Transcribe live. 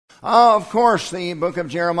Of course, the book of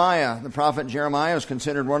Jeremiah. The prophet Jeremiah is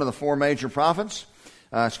considered one of the five major prophets.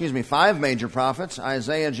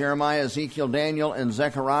 Isaiah, Jeremiah, Ezekiel, Daniel, and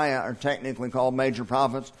Zechariah are technically called major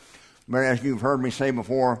prophets. But as you've heard me say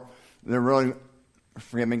before, they're really,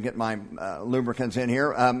 forgive me, get my lubricants in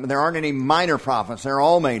here. There aren't any minor prophets. They're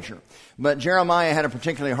all major. But Jeremiah had a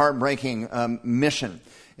particularly heartbreaking mission,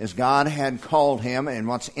 as God had called him. And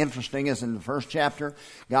what's interesting is in the first chapter,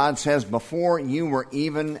 God says, before you were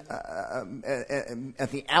even at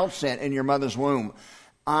the outset in your mother's womb,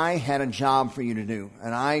 I had a job for you to do,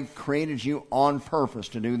 and I created you on purpose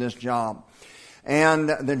to do this job. And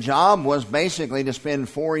the job was basically to spend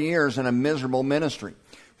 4 years in a miserable ministry,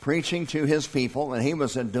 preaching to his people. And he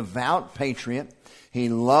was a devout patriot. He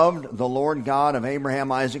loved the Lord God of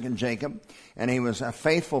Abraham, Isaac, and Jacob, and he was a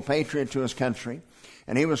faithful patriot to his country.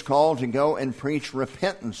 And he was called to go and preach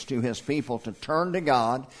repentance to his people, to turn to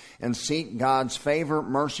God and seek God's favor,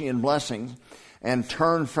 mercy, and blessings, and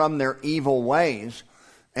turn from their evil ways.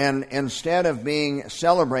 And instead of being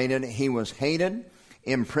celebrated, he was hated,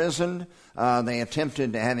 imprisoned. They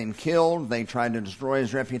attempted to have him killed. They tried to destroy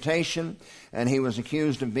his reputation. And he was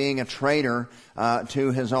accused of being a traitor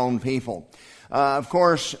to his own people. Of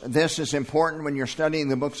course, this is important when you're studying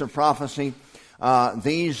the books of prophecy.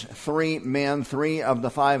 These three men, three of the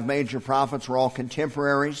five major prophets, were all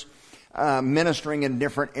contemporaries, ministering in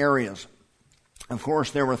different areas. Of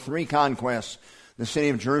course, there were 3 conquests. The city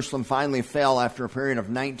of Jerusalem finally fell after a period of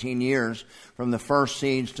 19 years from the first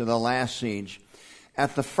siege to the last siege.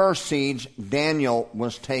 At the first siege, Daniel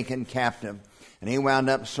was taken captive, and he wound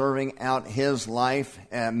up serving out his life,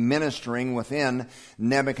 ministering within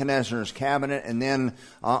Nebuchadnezzar's cabinet, and then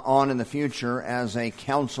on in the future as a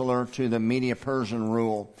counselor to the Medo-Persian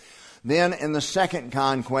rule. Then in the second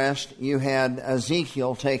conquest, you had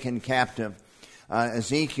Ezekiel taken captive.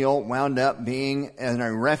 Ezekiel wound up being in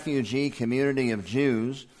a refugee community of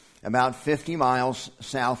Jews about 50 miles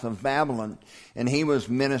south of Babylon, and he was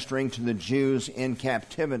ministering to the Jews in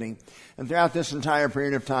captivity. And throughout this entire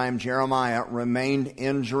period of time, Jeremiah remained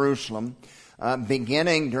in Jerusalem,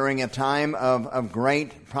 beginning during a time of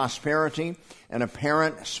great prosperity and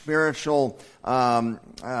apparent spiritual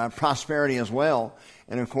prosperity as well.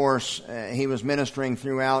 And of course, he was ministering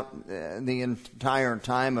throughout the entire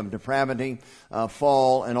time of depravity,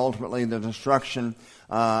 fall, and ultimately the destruction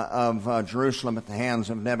of Jerusalem at the hands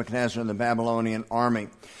of Nebuchadnezzar and the Babylonian army.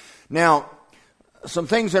 Now, some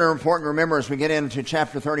things that are important to remember as we get into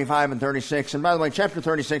chapter 35 and 36. And by the way, chapter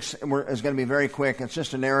 36 is going to be very quick. It's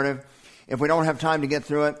just a narrative. If we don't have time to get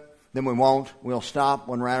through it, then we won't. We'll stop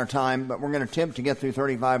when we're out of time. But we're going to attempt to get through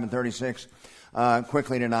 35 and 36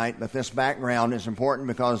 quickly tonight. But this background is important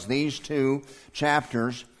because these 2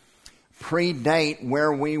 chapters predate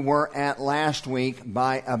where we were at last week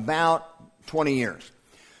by about 20 years.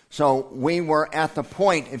 So we were at the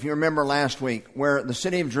point, if you remember last week, where the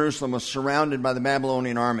city of Jerusalem was surrounded by the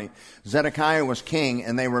Babylonian army. Zedekiah was king,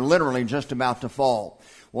 and they were literally just about to fall.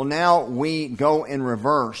 Well, now we go in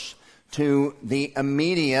reverse to the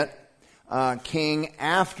immediate king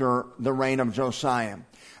after the reign of Josiah.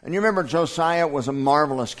 And you remember Josiah was a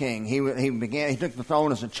marvelous king. He took the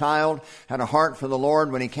throne as a child, had a heart for the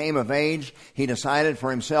Lord. When he came of age, he decided for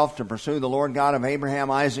himself to pursue the Lord God of Abraham,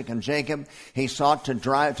 Isaac, and Jacob. He sought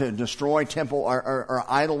to destroy temple or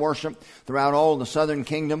idol worship throughout all the southern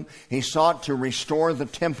kingdom. He sought to restore the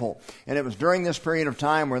temple. And it was during this period of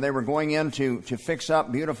time where they were going in to fix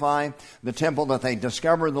up, beautify the temple that they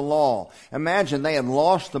discovered the law. Imagine they had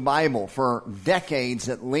lost the Bible for decades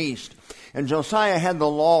at least. And Josiah had the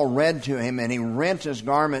law read to him, and he rent his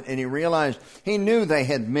garment, and he realized he knew they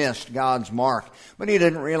had missed God's mark, but he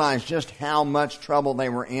didn't realize just how much trouble they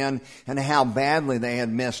were in and how badly they had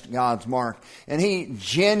missed God's mark. And he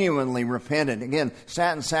genuinely repented. Again,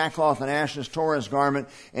 sat in sackcloth and ashes, tore his garment,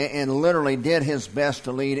 and literally did his best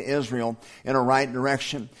to lead Israel in a right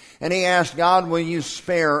direction. And he asked, God, will you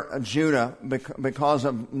spare Judah because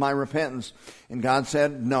of my repentance? And God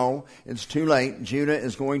said, no, it's too late. Judah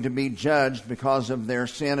is going to be judged because of their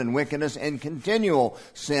sin and wickedness and continual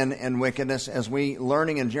sin and wickedness. As we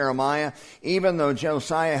learning in Jeremiah, even though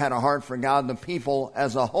Josiah had a heart for God, the people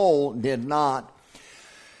as a whole did not.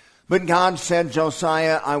 But God said,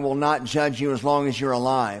 Josiah, I will not judge you as long as you're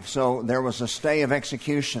alive. So there was a stay of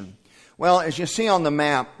execution. Well, as you see on the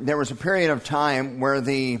map, there was a period of time where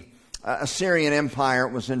the Assyrian Empire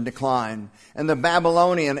was in decline, and the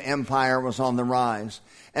Babylonian Empire was on the rise.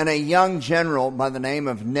 And a young general by the name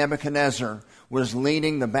of Nebuchadnezzar was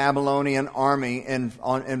leading the Babylonian army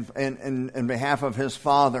in behalf of his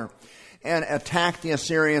father, and attacked the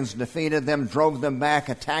Assyrians, defeated them, drove them back,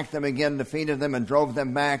 attacked them again, defeated them, and drove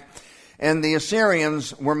them back. And the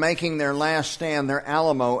Assyrians were making their last stand, their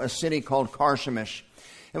Alamo, a city called Carchemish.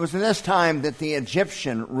 It was in this time that the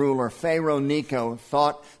Egyptian ruler, Pharaoh Necho,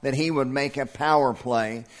 thought that he would make a power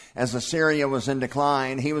play. As Assyria was in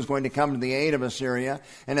decline, he was going to come to the aid of Assyria,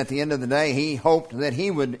 and at the end of the day, he hoped that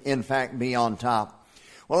he would, in fact, be on top.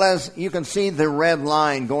 Well, as you can see the red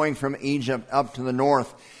line going from Egypt up to the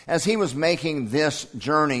north, as he was making this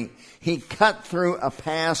journey, he cut through a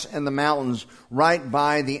pass in the mountains right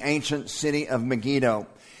by the ancient city of Megiddo.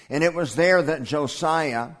 And it was there that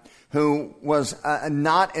Josiah, who was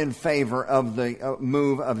not in favor of the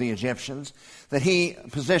move of the Egyptians, that he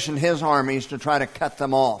positioned his armies to try to cut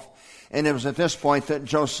them off. And it was at this point that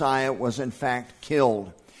Josiah was in fact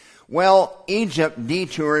killed. Well, Egypt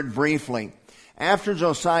detoured briefly. After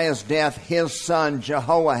Josiah's death, his son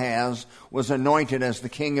Jehoahaz was anointed as the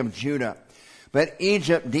king of Judah. But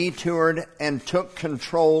Egypt detoured and took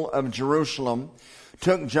control of Jerusalem,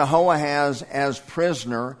 took Jehoahaz as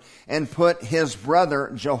prisoner, and put his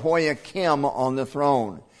brother Jehoiakim on the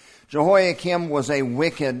throne. Jehoiakim was a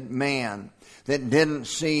wicked man that didn't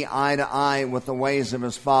see eye to eye with the ways of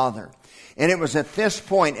his father. And it was at this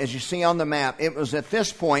point, as you see on the map, it was at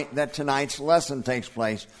this point that tonight's lesson takes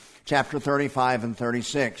place, chapter 35 and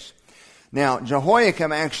 36. Now,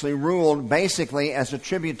 Jehoiakim actually ruled basically as a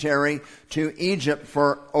tributary to Egypt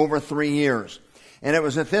for over 3 years. And it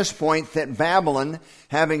was at this point that Babylon,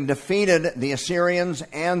 having defeated the Assyrians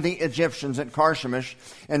and the Egyptians at Carchemish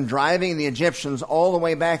and driving the Egyptians all the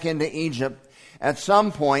way back into Egypt, at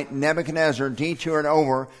some point Nebuchadnezzar detoured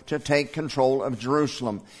over to take control of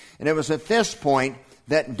Jerusalem. And it was at this point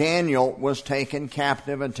that Daniel was taken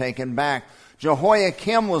captive and taken back.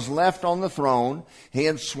 Jehoiakim was left on the throne. He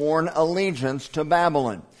had sworn allegiance to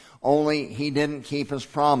Babylon, only he didn't keep his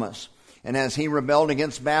promise. And as he rebelled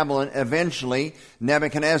against Babylon, eventually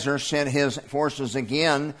Nebuchadnezzar sent his forces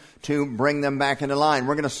again to bring them back into line.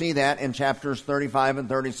 We're going to see that in chapters 35 and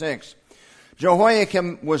 36.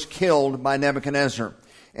 Jehoiakim was killed by Nebuchadnezzar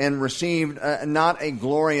and received not a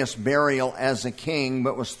glorious burial as a king,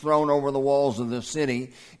 but was thrown over the walls of the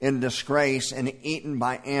city in disgrace and eaten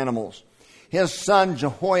by animals. His son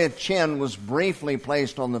Jehoiachin was briefly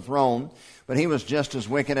placed on the throne, but he was just as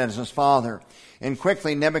wicked as his father. And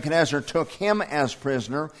quickly Nebuchadnezzar took him as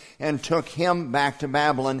prisoner and took him back to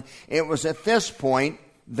Babylon. It was at this point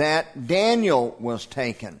that Daniel was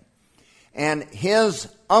taken. And his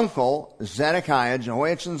uncle, Zedekiah,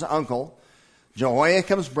 Jehoiachin's uncle,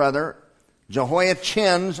 Jehoiakim's brother,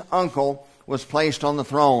 Jehoiachin's uncle, was placed on the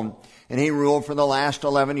throne. And he ruled for the last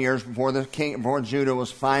 11 years before Judah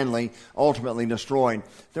was finally, ultimately destroyed.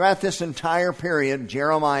 Throughout this entire period,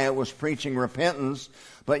 Jeremiah was preaching repentance,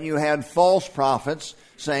 but you had false prophets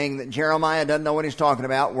saying that Jeremiah doesn't know what he's talking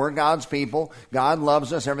about. We're God's people. God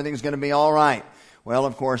loves us. Everything's going to be all right. Well,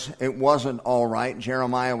 of course, it wasn't all right.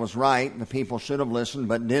 Jeremiah was right. The people should have listened,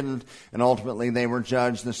 but didn't. And ultimately, they were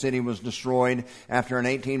judged. The city was destroyed after an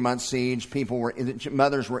 18-month siege.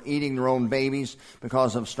 Mothers were eating their own babies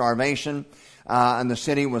because of starvation. And the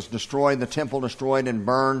city was destroyed, the temple destroyed and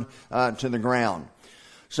burned to the ground.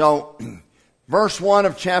 So, verse 1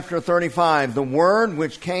 of chapter 35, the word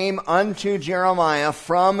which came unto Jeremiah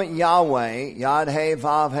from Yahweh,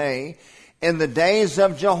 Yad-Heh-Vav-Heh, in the days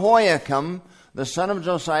of Jehoiakim, the son of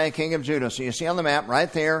Josiah, king of Judah. So you see on the map right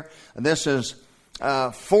there, this is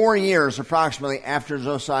 4 years approximately after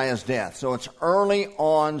Josiah's death. So it's early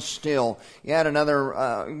on still. You had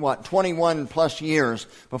another, 21 plus years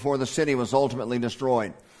before the city was ultimately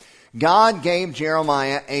destroyed. God gave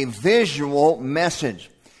Jeremiah a visual message.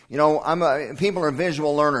 You know, people are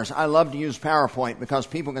visual learners. I love to use PowerPoint because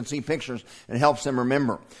people can see pictures and it helps them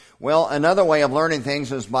remember. Well, another way of learning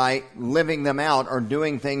things is by living them out or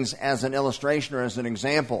doing things as an illustration or as an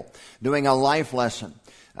example, doing a life lesson.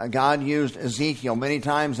 God used Ezekiel many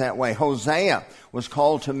times that way. Hosea was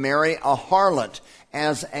called to marry a harlot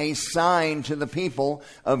as a sign to the people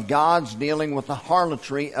of God's dealing with the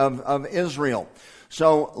harlotry of Israel.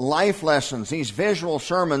 So life lessons, these visual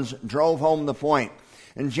sermons drove home the point.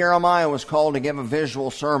 And Jeremiah was called to give a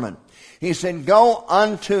visual sermon. He said, go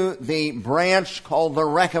unto the branch called the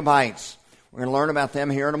Rechabites. We're going to learn about them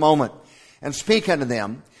here in a moment. And speak unto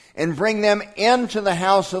them, and bring them into the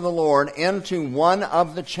house of the Lord, into one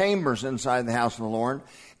of the chambers inside the house of the Lord,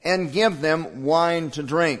 and give them wine to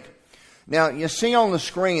drink. Now, you see on the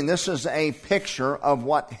screen, this is a picture of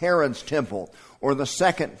what Herod's temple, or the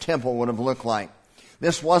second temple, would have looked like.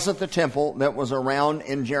 This wasn't the temple that was around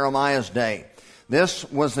in Jeremiah's day. This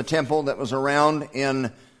was the temple that was around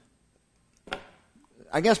in,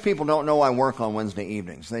 I guess people don't know I work on Wednesday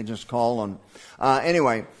evenings. They just call on.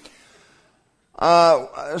 Anyway,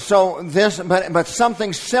 But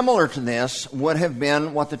something similar to this would have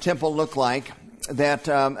been what the temple looked like that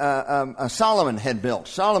Solomon had built,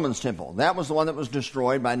 Solomon's temple. That was the one that was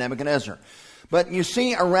destroyed by Nebuchadnezzar. But you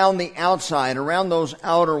see around the outside, around those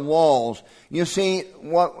outer walls, you see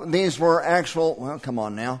what these were actual, well, come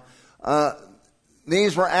on now.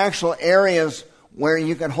 These were actual areas where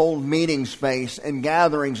you could hold meeting space and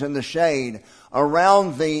gatherings in the shade.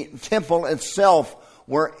 Around the temple itself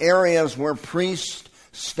were areas where priests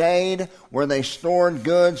stayed, where they stored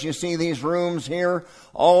goods. You see these rooms here?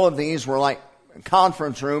 All of these were like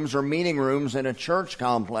conference rooms or meeting rooms in a church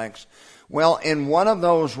complex. Well, in one of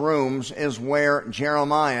those rooms is where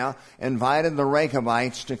Jeremiah invited the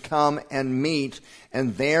Rechabites to come and meet,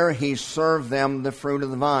 and there he served them the fruit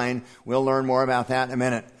of the vine. We'll learn more about that in a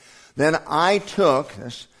minute. Then I took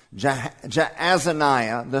this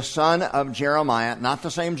Jaazaniah, the son of Jeremiah, not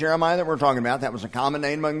the same Jeremiah that we're talking about, that was a common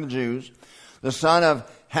name among the Jews, the son of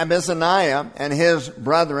Habizaniah and his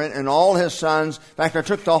brethren and all his sons. In fact, I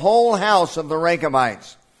took the whole house of the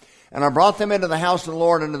Rechabites, and I brought them into the house of the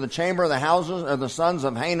Lord, into the chamber of the houses of the sons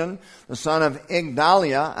of Hanan, the son of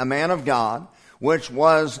Igdaliah, a man of God, which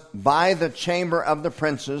was by the chamber of the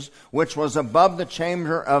princes, which was above the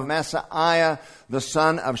chamber of Maaseiah, the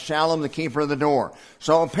son of Shallum, the keeper of the door.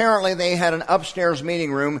 So apparently they had an upstairs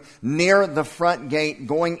meeting room near the front gate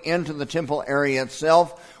going into the temple area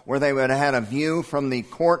itself, where they would have had a view from the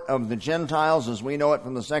court of the Gentiles, as we know it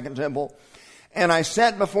from the second temple. And I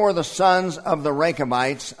set before the sons of the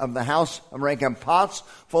Rechabites of the house of Rechab pots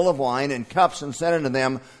full of wine and cups, and said unto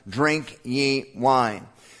them, drink ye wine.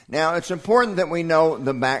 Now, it's important that we know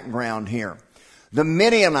the background here. The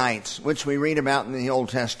Midianites, which we read about in the Old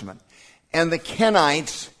Testament, and the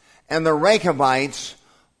Kenites and the Rechabites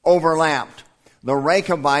overlapped. The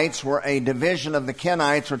Rechabites were a division of the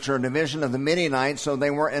Kenites, which are a division of the Midianites, so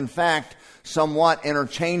they were, in fact, somewhat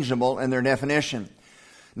interchangeable in their definition.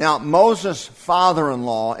 Now, Moses'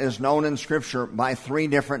 father-in-law is known in Scripture by 3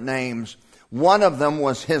 different names. One of them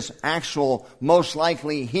was his actual, most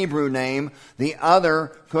likely Hebrew name. The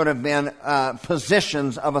other could have been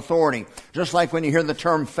positions of authority. Just like when you hear the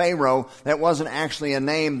term Pharaoh, that wasn't actually a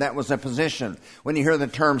name, that was a position. When you hear the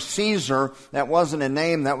term Caesar, that wasn't a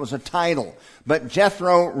name, that was a title. But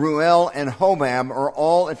Jethro, Reuel, and Hobab are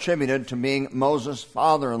all attributed to being Moses'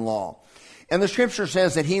 father-in-law. And the Scripture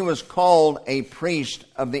says that he was called a priest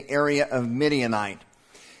of the area of Midianite.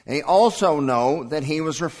 They also know that he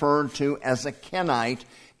was referred to as a Kenite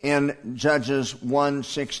in Judges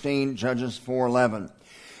 1:16, Judges 4:11.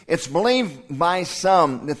 It's believed by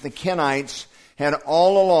some that the Kenites had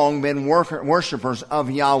all along been worshipers of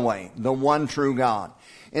Yahweh, the one true God.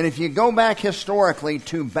 And if you go back historically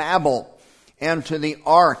to Babel and to the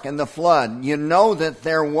ark and the flood, you know that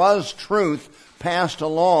there was truth passed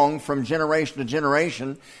along from generation to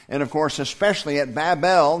generation. And of course, especially at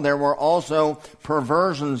Babel, there were also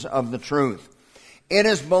perversions of the truth. It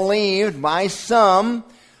is believed by some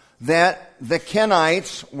that the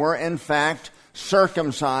Kenites were in fact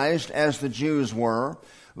circumcised as the Jews were,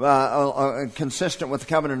 consistent with the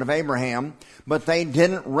covenant of Abraham, but they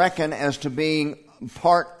didn't reckon as to being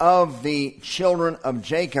part of the children of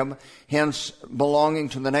Jacob, hence belonging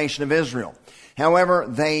to the nation of Israel. However,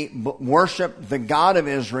 they worshiped the God of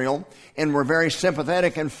Israel and were very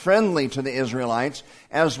sympathetic and friendly to the Israelites,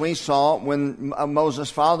 as we saw when Moses'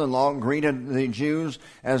 father-in-law greeted the Jews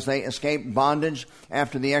as they escaped bondage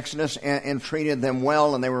after the Exodus and treated them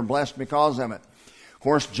well, and they were blessed because of it. Of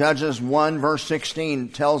course, Judges 1 verse 16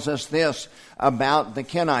 tells us this about the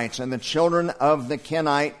Kenites. And the children of the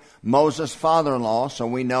Kenite, Moses' father-in-law, so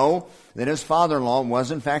we know that his father-in-law was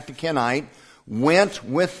in fact a Kenite, went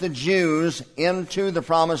with the Jews into the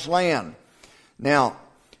promised land. Now,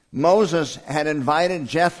 Moses had invited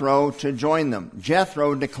Jethro to join them.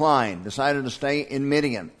 Jethro declined, decided to stay in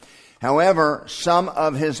Midian. However, some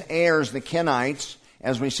of his heirs, the Kenites,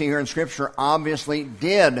 as we see here in Scripture, obviously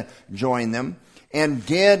did join them and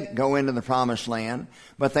did go into the promised land,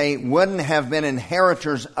 but they wouldn't have been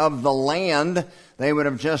inheritors of the land. They would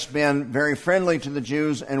have just been very friendly to the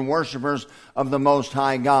Jews and worshipers of the Most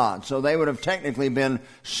High God. So they would have technically been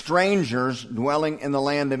strangers dwelling in the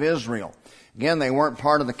land of Israel. Again, they weren't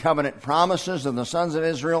part of the covenant promises of the sons of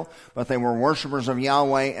Israel, but they were worshipers of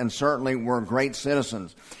Yahweh and certainly were great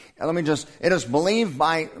citizens. It is believed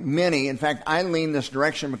by many, in fact, I lean this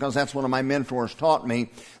direction because that's one of my mentors taught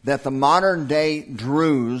me, that the modern day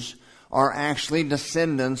Druze are actually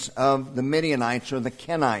descendants of the Midianites or the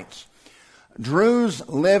Kenites. Druze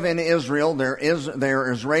live in Israel. They're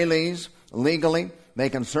Israelis legally. They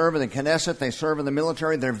can serve in the Knesset. They serve in the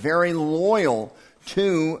military. They're very loyal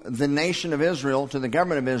to the nation of Israel, to the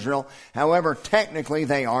government of Israel. However, technically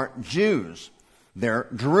they aren't Jews. They're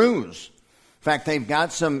Druze. In fact, they've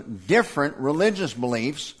got some different religious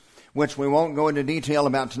beliefs, which we won't go into detail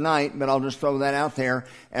about tonight, but I'll just throw that out there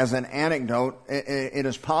as an anecdote. It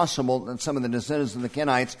is possible that some of the descendants of the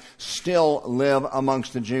Kenites still live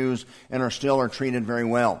amongst the Jews and are treated very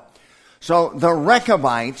well. So the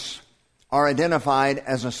Rechabites are identified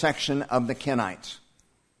as a section of the Kenites.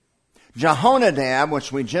 Jehonadab,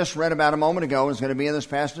 which we just read about a moment ago, is going to be in this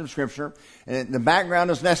passage of Scripture. And the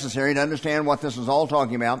background is necessary to understand what this is all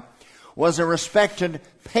talking about. Was a respected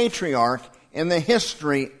patriarch in the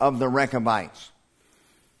history of the Rechabites.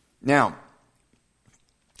 Now,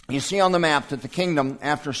 you see on the map that the kingdom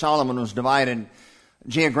after Solomon was divided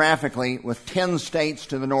geographically with 10 states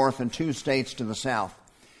to the north and 2 states to the south.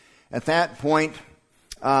 At that point,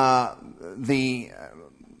 the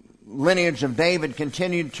lineage of David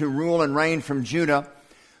continued to rule and reign from Judah,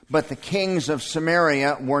 but the kings of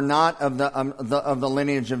Samaria were not of the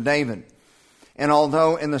lineage of David. And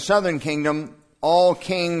although in the southern kingdom all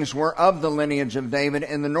kings were of the lineage of David,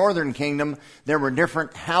 in the northern kingdom there were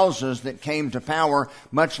different houses that came to power,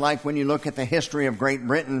 much like when you look at the history of Great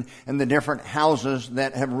Britain and the different houses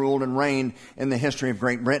that have ruled and reigned in the history of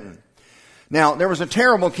Great Britain. Now, there was a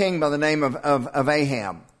terrible king by the name of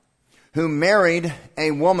Ahab, who married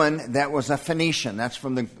a woman that was a Phoenician. That's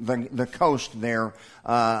from the coast there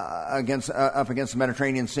up against the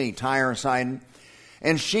Mediterranean Sea, Tyre, Sidon.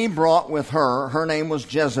 And she brought with her name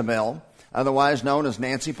was Jezebel, otherwise known as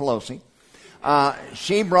Nancy Pelosi.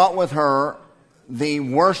 She brought with her the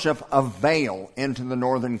worship of Baal into the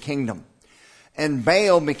northern kingdom. And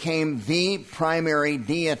Baal became the primary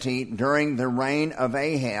deity during the reign of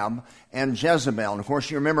Ahab and Jezebel. And of course,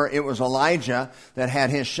 you remember it was Elijah that had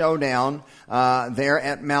his showdown there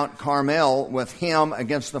at Mount Carmel with him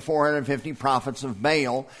against the 450 prophets of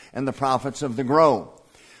Baal and the prophets of the grove.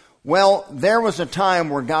 Well, there was a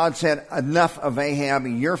time where God said, enough of Ahab,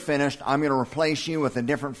 you're finished. I'm going to replace you with a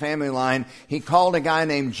different family line. He called a guy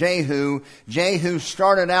named Jehu. Jehu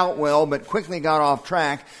started out well, but quickly got off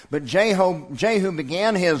track. But Jehu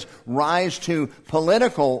began his rise to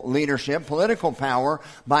political leadership, political power,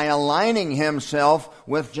 by aligning himself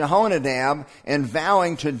with Jehonadab and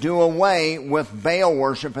vowing to do away with Baal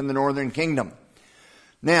worship in the northern kingdom.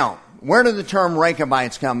 Now, where did the term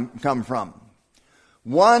Rechabites come from?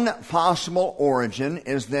 One possible origin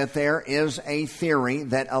is that there is a theory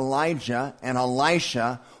that Elijah and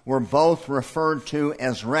Elisha were both referred to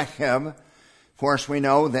as Rechab. Of course, we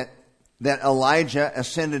know that Elijah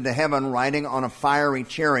ascended to heaven riding on a fiery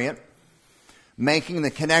chariot, making the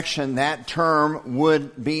connection that term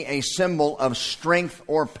would be a symbol of strength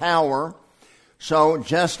or power. So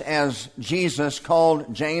just as Jesus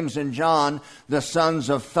called James and John the sons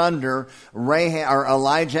of thunder,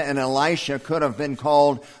 Elijah and Elisha could have been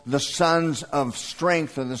called the sons of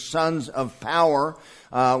strength or the sons of power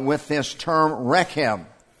with this term Rechab.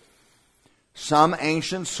 Some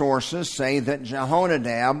ancient sources say that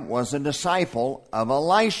Jehonadab was a disciple of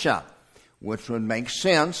Elisha, which would make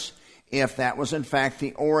sense if that was in fact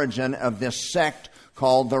the origin of this sect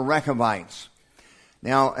called the Rechabites.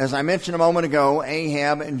 Now, as I mentioned a moment ago,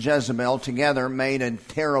 Ahab and Jezebel together made a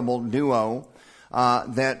terrible duo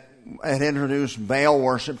that had introduced Baal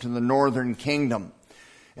worship to the northern kingdom.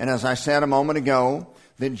 And as I said a moment ago,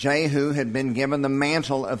 that Jehu had been given the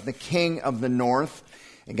mantle of the king of the north.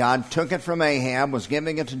 God took it from Ahab, was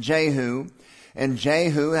giving it to Jehu, and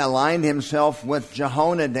Jehu aligned himself with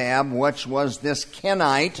Jehonadab, which was this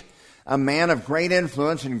Kenite, a man of great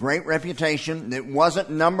influence and great reputation that wasn't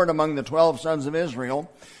numbered among the 12 sons of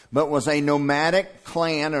Israel, but was a nomadic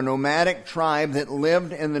clan, a nomadic tribe that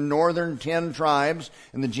lived in the northern 10 tribes,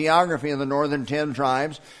 in the geography of the northern 10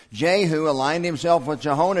 tribes. Jehu aligned himself with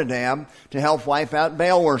Jehonadab to help wipe out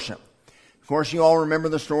Baal worship. Of course, you all remember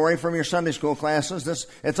the story from your Sunday school classes.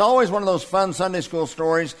 It's always one of those fun Sunday school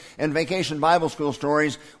stories and vacation Bible school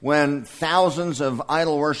stories when thousands of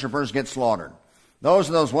idol worshipers get slaughtered. Those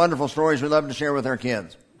are those wonderful stories we love to share with our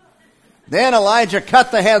kids. Then Elijah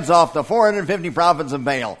cut the heads off the 450 prophets of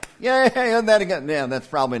Baal. Yay, isn't that again? Yeah, that's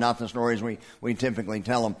probably not the stories we typically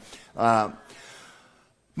tell them.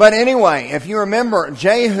 But anyway, if you remember,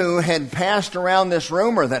 Jehu had passed around this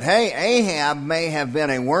rumor that, hey, Ahab may have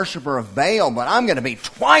been a worshiper of Baal, but I'm going to be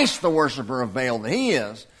twice the worshiper of Baal that he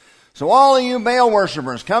is. So all of you Baal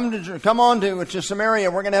worshipers, come on to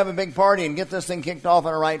Samaria. We're going to have a big party and get this thing kicked off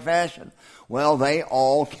in a right fashion. Well, they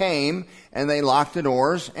all came and they locked the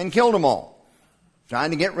doors and killed them all,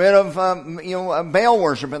 trying to get rid of Baal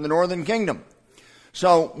worship in the northern kingdom.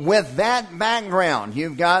 So with that background,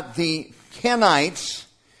 you've got the Kenites,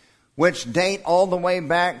 which date all the way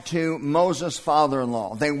back to Moses'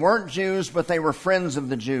 father-in-law. They weren't Jews, but they were friends of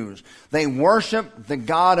the Jews. They worshiped the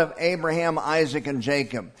God of Abraham, Isaac, and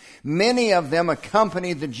Jacob. Many of them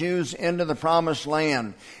accompanied the Jews into the promised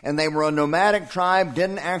land, and they were a nomadic tribe,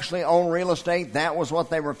 didn't actually own real estate. That was what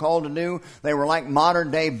they were called to do. They were like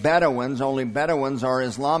modern-day Bedouins, only Bedouins are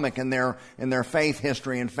Islamic in their faith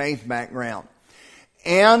history and faith background.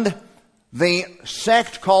 And the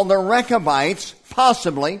sect called the Rechabites,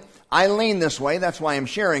 possibly, I lean this way, that's why I'm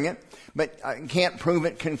sharing it, but I can't prove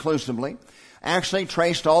it conclusively, actually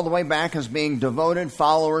traced all the way back as being devoted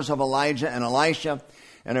followers of Elijah and Elisha.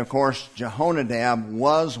 And of course, Jehonadab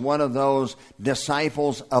was one of those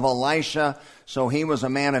disciples of Elisha, so he was a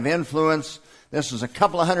man of influence. This is a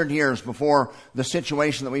couple of hundred years before the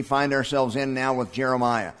situation that we find ourselves in now with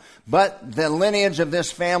Jeremiah. But the lineage of this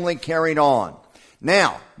family carried on.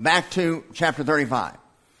 Now, back to chapter 35.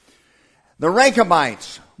 The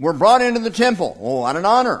Rechabites were brought into the temple. Oh, what an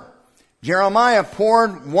honor. Jeremiah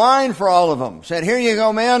poured wine for all of them. Said, here you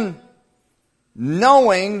go, men.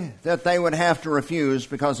 Knowing that they would have to refuse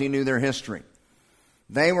because he knew their history.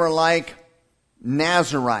 They were like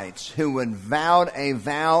Nazarites who had vowed a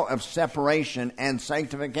vow of separation and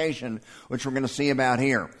sanctification, which we're going to see about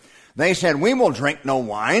here. They said, we will drink no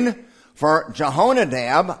wine, for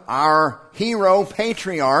Jehonadab, our hero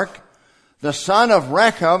patriarch, the son of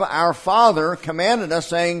Rechab, our father, commanded us,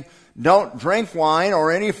 saying, don't drink wine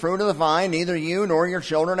or any fruit of the vine, neither you nor your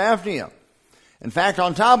children after you. In fact,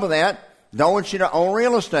 on top of that, don't want you to own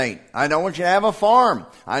real estate. I don't want you to have a farm.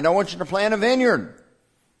 I don't want you to plant a vineyard.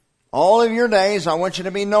 All of your days, I want you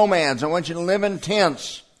to be nomads. I want you to live in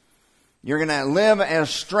tents. You're going to live as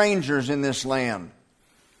strangers in this land.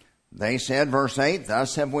 They said, verse 8,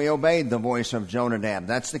 thus have we obeyed the voice of Jonadab.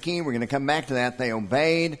 That's the key. We're going to come back to that. They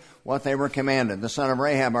obeyed what they were commanded. The son of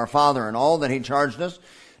Rahab, our father, and all that he charged us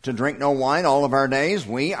to drink no wine all of our days,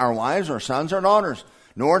 we, our wives, our sons, our daughters,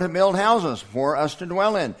 nor to build houses for us to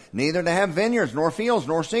dwell in, neither to have vineyards, nor fields,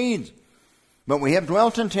 nor seeds. But we have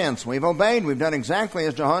dwelt in tents. We've obeyed. We've done exactly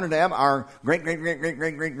as Jehonadab, our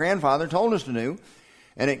great-great-great-great-great-grandfather, told us to do.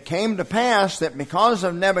 And it came to pass that because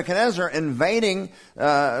of Nebuchadnezzar invading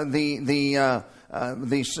the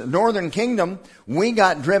northern kingdom, we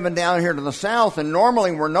got driven down here to the south. And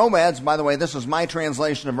normally we're nomads. By the way, this is my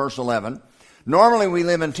translation of verse 11. Normally we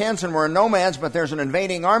live in tents and we're nomads, but there's an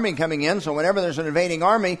invading army coming in. So whenever there's an invading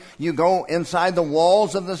army, you go inside the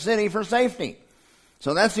walls of the city for safety.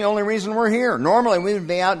 So that's the only reason we're here. Normally we would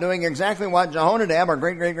be out doing exactly what Jehonadab, our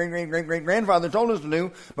great-great-great-great-great-grandfather, told us to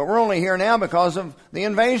do, but we're only here now because of the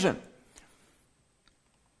invasion.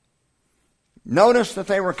 Notice that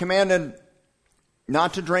they were commanded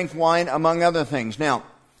not to drink wine, among other things. Now,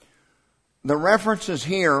 the references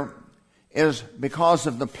here is because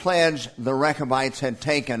of the pledge the Rechabites had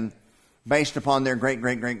taken based upon their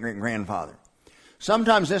great-great-great-great-grandfather.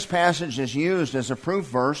 Sometimes this passage is used as a proof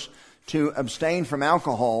verse to abstain from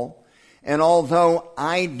alcohol. And although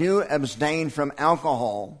I do abstain from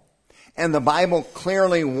alcohol, and the Bible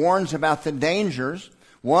clearly warns about the dangers,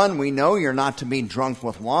 one, we know you're not to be drunk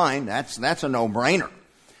with wine. That's a no-brainer.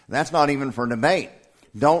 That's not even for debate.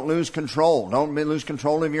 Don't lose control. Don't lose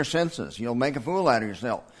control of your senses. You'll make a fool out of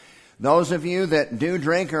yourself. Those of you that do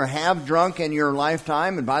drink or have drunk in your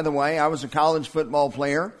lifetime, and by the way, I was a college football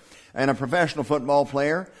player and a professional football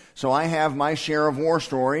player, so I have my share of war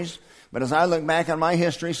stories. But as I look back on my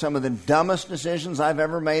history, some of the dumbest decisions I've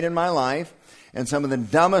ever made in my life and some of the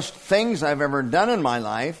dumbest things I've ever done in my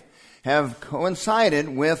life have coincided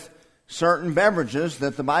with certain beverages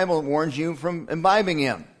that the Bible warns you from imbibing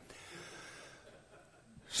in.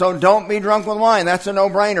 So don't be drunk with wine. That's a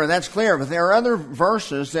no-brainer. That's clear. But there are other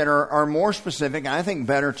verses that are more specific, and I think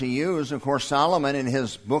better to use. Of course, Solomon in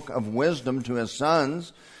his book of wisdom to his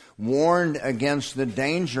sons warned against the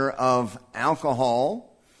danger of alcohol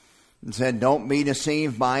and said, don't be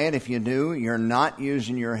deceived by it. If you do, you're not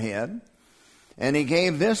using your head. And he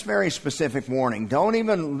gave this very specific warning.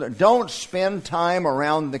 Don't spend time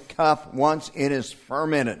around the cup once it is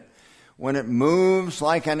fermented. When it moves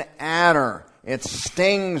like an adder, it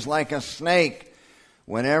stings like a snake.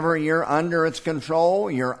 Whenever you're under its control,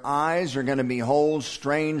 your eyes are going to behold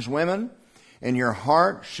strange women, and your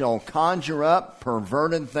heart shall conjure up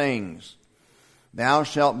perverted things. Thou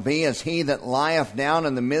shalt be as he that lieth down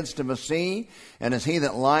in the midst of a sea, and as he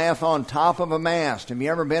that lieth on top of a mast. Have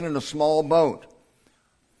you ever been in a small boat?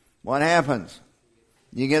 What happens?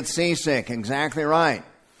 You get seasick. Exactly right.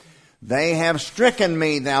 They have stricken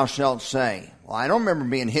me, thou shalt say. Well, I don't remember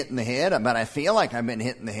being hit in the head, but I feel like I've been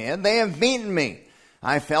hit in the head. They have beaten me.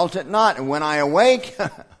 I felt it not. And when I awake,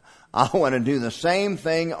 I want to do the same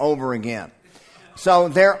thing over again. So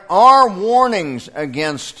there are warnings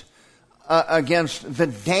against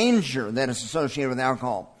the danger that is associated with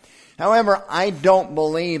alcohol. However, I don't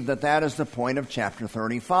believe that that is the point of chapter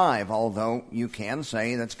 35, although you can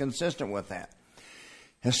say that's consistent with that.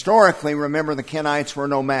 Historically, remember, the Kenites were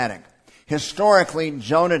nomadic. Historically,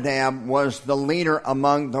 Jonadab was the leader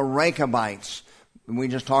among the Rechabites. We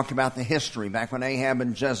just talked about the history back when Ahab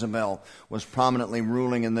and Jezebel was prominently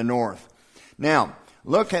ruling in the north. Now,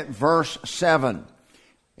 look at verse 7.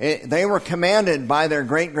 They were commanded by their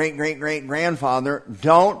great-great-great-great-grandfather,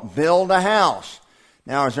 don't build a house.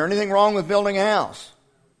 Now, is there anything wrong with building a house?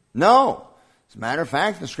 No. As a matter of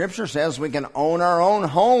fact, the Scripture says we can own our own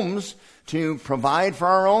homes to provide for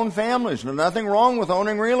our own families. There's nothing wrong with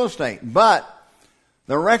owning real estate. But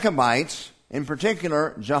the Rechabites, in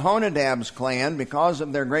particular Jehonadab's clan, because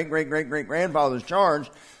of their great-great-great-great-grandfather's charge,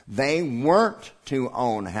 they weren't to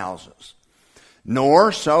own houses,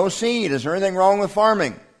 nor sow seed. Is there anything wrong with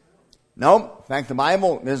farming? Nope. In fact, the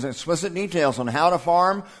Bible gives explicit details on how to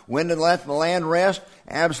farm, when to let the land rest.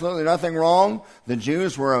 Absolutely nothing wrong. The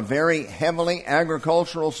Jews were a very heavily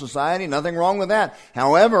agricultural society. Nothing wrong with that.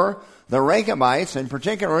 However, the Rechabites, in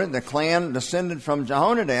particular, the clan descended from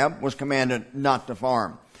Jehonadab, was commanded not to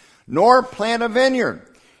farm, nor plant a vineyard.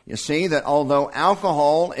 You see that although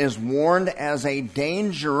alcohol is warned as a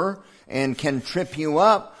danger and can trip you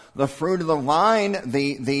up, the fruit of the vine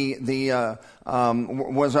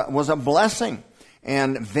was a blessing,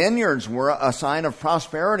 and vineyards were a sign of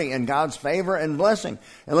prosperity and God's favor and blessing.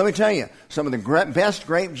 And let me tell you, some of the best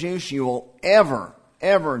grape juice you will ever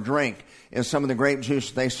drink is some of the grape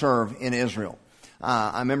juice they serve in Israel.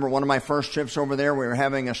 I remember one of my first trips over there, we were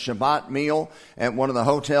having a Shabbat meal at one of the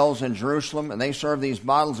hotels in Jerusalem, and they served these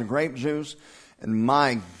bottles of grape juice. And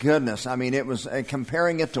my goodness, I mean, it was,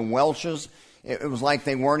 comparing it to Welch's, it was like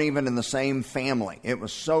they weren't even in the same family. It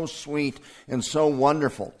was so sweet and so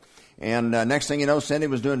wonderful. And next thing you know, Cindy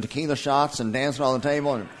was doing tequila shots and dancing on the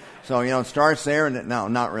table. And so, it starts there. And no,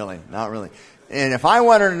 not really. And if I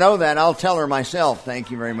want her to know that, I'll tell her myself.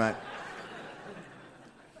 Thank you very much.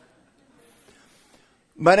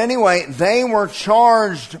 But anyway, they were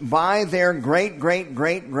charged by their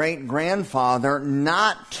great-great-great-great-grandfather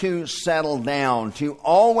not to settle down, to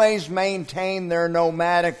always maintain their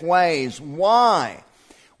nomadic ways. Why?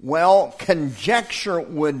 Well, conjecture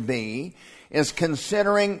would be, is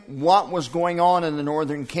considering what was going on in the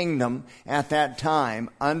northern kingdom at that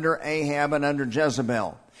time under Ahab and under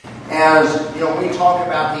Jezebel. As, we talk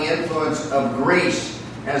about the influence of Greece,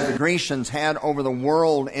 as the Grecians had over the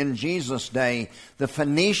world in Jesus' day, the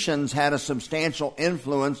Phoenicians had a substantial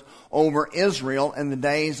influence over Israel in the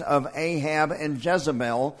days of Ahab and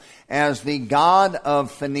Jezebel, as the god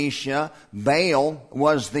of Phoenicia, Baal,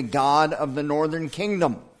 was the god of the northern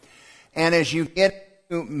kingdom. And as you get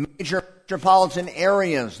to major metropolitan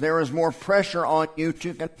areas, there is more pressure on you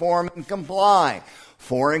to conform and comply.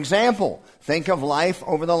 For example, think of life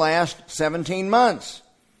over the last 17 months.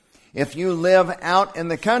 If you live out in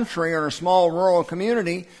the country or in a small rural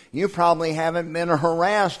community, you probably haven't been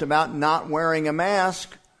harassed about not wearing a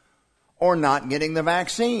mask or not getting the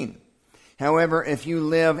vaccine. However, if you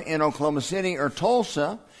live in Oklahoma City or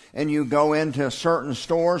Tulsa and you go into certain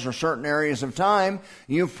stores or certain areas of time,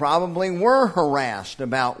 you probably were harassed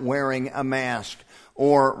about wearing a mask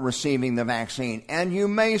or receiving the vaccine, and you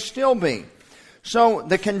may still be. So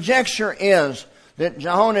the conjecture is that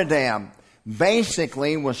Jehonadab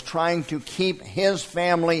basically was trying to keep his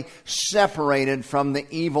family separated from the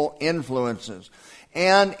evil influences.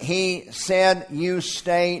 And he said, you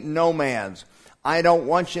stay nomads. I don't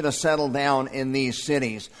want you to settle down in these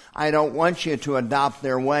cities. I don't want you to adopt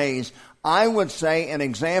their ways. I would say an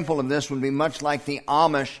example of this would be much like the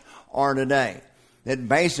Amish are today. That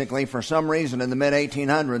basically, for some reason, in the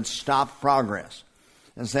mid-1800s, stopped progress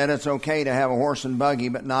and said it's okay to have a horse and buggy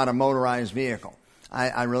but not a motorized vehicle.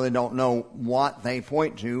 I really don't know what they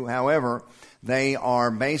point to. However, they are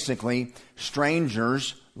basically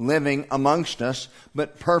strangers living amongst us,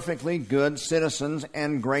 but perfectly good citizens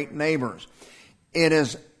and great neighbors. It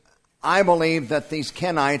is, I believe, that these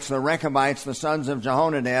Kenites, the Rechabites, the sons of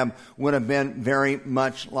Jehonadab, would have been very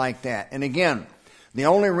much like that. And again, the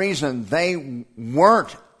only reason they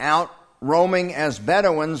weren't out roaming as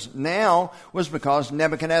Bedouins now was because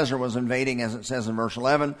Nebuchadnezzar was invading, as it says in verse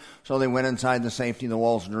 11, so they went inside the safety of the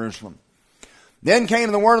walls of Jerusalem. Then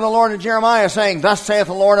came the word of the Lord to Jeremiah, saying, Thus saith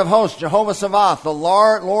the Lord of hosts, Jehovah Sabaoth, the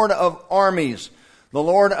Lord of armies, the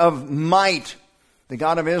Lord of might, the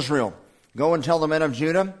God of Israel. Go and tell the men of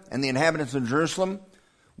Judah and the inhabitants of Jerusalem,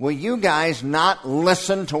 will you guys not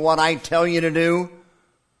listen to what I tell you to do?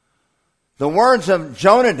 The words of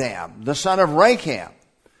Jonadab, the son of Rechab.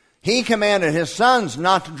 He commanded his sons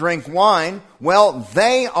not to drink wine. Well,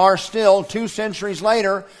 they are still 2 centuries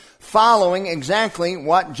later following exactly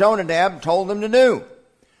what Jonadab told them to do.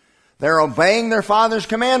 They're obeying their father's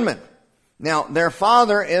commandment. Now, their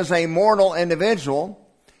father is a mortal individual.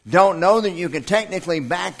 Don't know that you could technically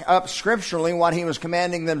back up scripturally what he was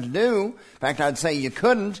commanding them to do. In fact, I'd say you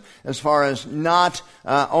couldn't, as far as not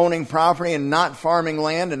owning property and not farming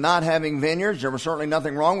land and not having vineyards. There was certainly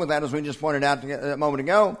nothing wrong with that, as we just pointed out a moment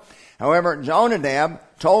ago. However, Jonadab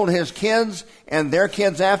told his kids and their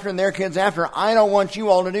kids after and their kids after, I don't want you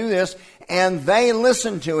all to do this. And they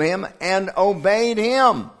listened to him and obeyed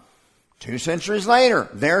him. 2 centuries later,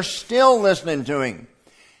 they're still listening to him.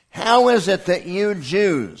 How is it that you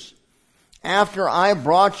Jews, after I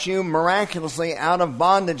brought you miraculously out of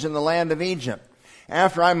bondage in the land of Egypt,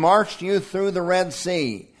 after I marched you through the Red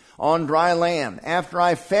Sea on dry land, after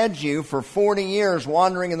I fed you for 40 years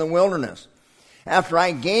wandering in the wilderness, after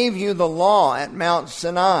I gave you the law at Mount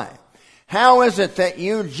Sinai, how is it that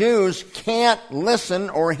you Jews can't listen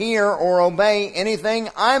or hear or obey anything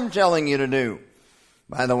I'm telling you to do?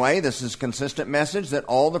 By the way, this is a consistent message that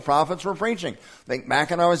all the prophets were preaching. Think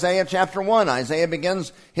back in Isaiah chapter 1. Isaiah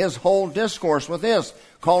begins his whole discourse with this,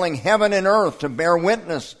 calling heaven and earth to bear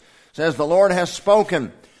witness. Says, the Lord has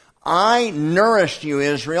spoken. I nourished you,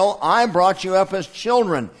 Israel. I brought you up as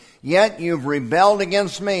children, yet you've rebelled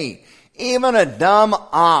against me. Even a dumb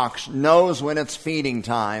ox knows when it's feeding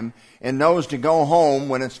time and knows to go home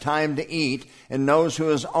when it's time to eat and knows who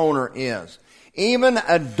his owner is. Even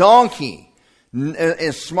a donkey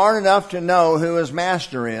is smart enough to know who his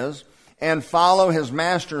master is and follow his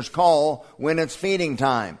master's call when it's feeding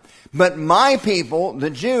time. But my people, the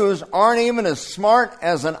Jews, aren't even as smart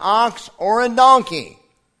as an ox or a donkey.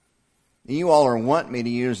 You all are wanting me to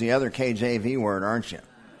use the other KJV word, aren't you?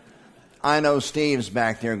 I know Steve's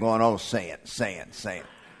back there going, oh, say it, say it, say it.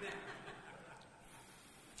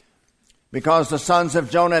 Because the sons of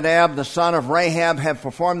Jonadab, the son of Rahab, have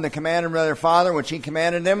performed the commandment of their father, which he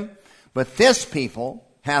commanded them. But this people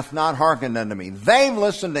hath not hearkened unto me. They've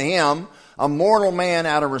listened to him, a mortal man,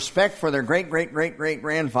 out of respect for their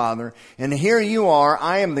great-great-great-great-grandfather. And here you are,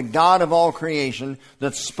 I am the God of all creation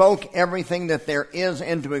that spoke everything that there is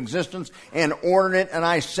into existence and ordered it, and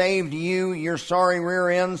I saved you, your sorry rear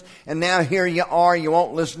ends, and now here you are, you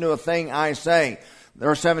won't listen to a thing I say.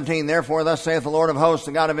 Verse 17, therefore thus saith the Lord of hosts,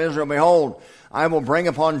 the God of Israel, behold, I will bring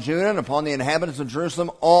upon Judah and upon the inhabitants of Jerusalem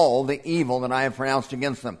all the evil that I have pronounced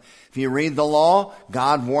against them. If you read the law,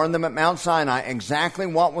 God warned them at Mount Sinai exactly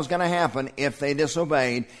what was going to happen if they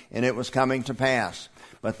disobeyed, and it was coming to pass.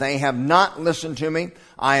 But they have not listened to me.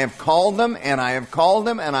 I have called them, and I have called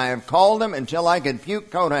them, and I have called them until I could puke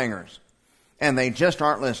coat hangers. And they just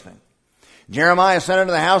aren't listening. Jeremiah said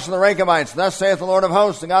unto the house of the Rechabites, thus saith the Lord of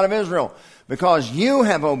hosts, the God of Israel, because you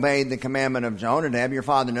have obeyed the commandment of Jonadab, your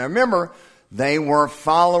father. Now remember, they were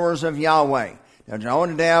followers of Yahweh. Now,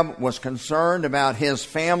 Jonadab was concerned about his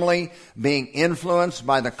family being influenced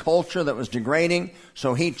by the culture that was degrading,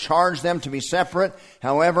 so he charged them to be separate.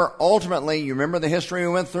 However, ultimately, you remember the history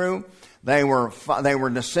we went through? They were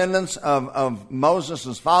descendants of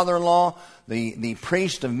Moses' father-in-law, the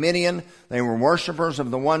priest of Midian. They were worshipers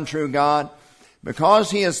of the one true God.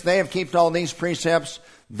 Because they have kept all these precepts,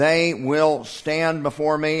 they will stand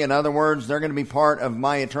before me. In other words, they're going to be part of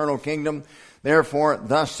my eternal kingdom. Therefore,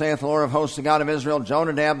 thus saith the Lord of hosts, the God of Israel,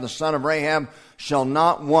 Jonadab, the son of Rahab, shall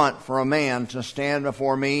not want for a man to stand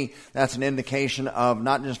before me. That's an indication of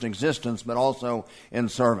not just existence, but also in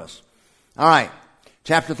service. All right,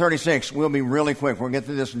 chapter 36. We'll be really quick. We'll get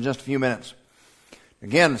through this in just a few minutes.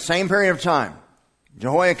 Again, same period of time.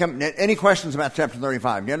 Jehoiakim, any questions about chapter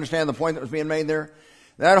 35? Do you understand the point that was being made there?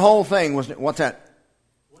 That whole thing was, what's that?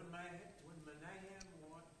 When Menahem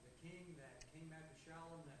was the king that came after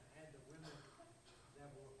Shalom that had the women that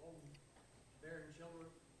were bearing children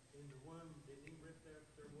in the womb, did he rip their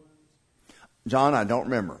wombs? John, I don't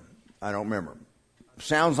remember.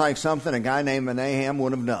 Sounds like something a guy named Menahem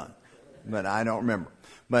would have done, but I don't remember.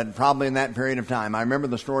 But probably in that period of time. I remember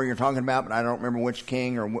the story you're talking about, but I don't remember which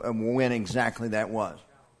king or when exactly that was.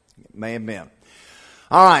 It may have been.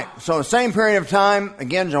 All right, so the same period of time.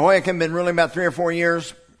 Again, Jehoiakim been ruling about 3 or 4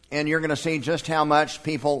 years, and you're going to see just how much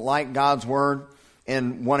people like God's word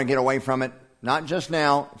and want to get away from it. Not just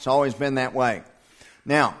now. It's always been that way.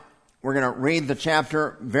 Now, we're going to read the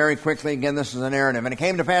chapter very quickly. Again, this is a narrative. And it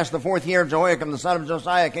came to pass the 4th year of Jehoiakim, the son of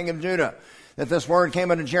Josiah, king of Judah, that this word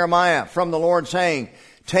came unto Jeremiah from the Lord, saying,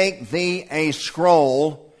 take thee a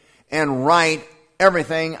scroll and write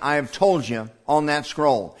everything I have told you on that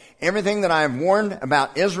scroll. Everything that I have warned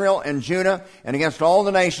about Israel and Judah and against all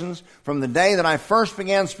the nations from the day that I first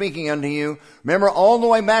began speaking unto you. Remember, all the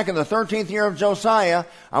way back in the 13th year of Josiah,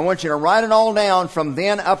 I want you to write it all down from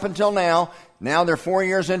then up until now. Now they're 4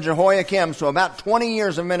 years in Jehoiakim, so about 20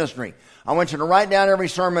 years of ministry. I want you to write down every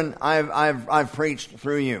sermon I've preached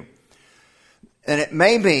through you. And it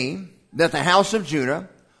may be that the house of Judah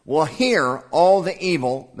will hear all the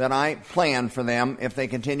evil that I plan for them if they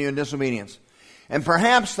continue in disobedience. And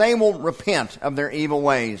perhaps they will repent of their evil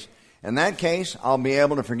ways. In that case, I'll be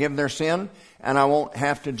able to forgive their sin, and I won't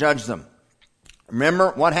have to judge them.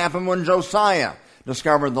 Remember what happened when Josiah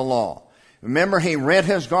discovered the law. Remember, he rent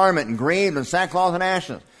his garment and grieved in sackcloth and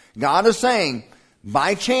ashes. God is saying,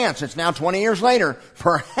 by chance, it's now 20 years later,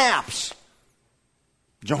 perhaps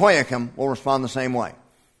Jehoiakim will respond the same way.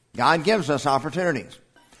 God gives us opportunities.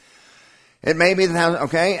 It may be that,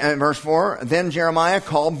 okay, verse 4, then Jeremiah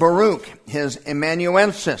called Baruch, his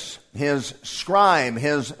amanuensis, his scribe,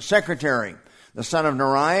 his secretary, the son of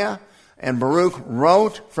Neriah, and Baruch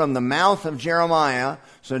wrote from the mouth of Jeremiah.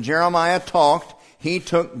 So Jeremiah talked, he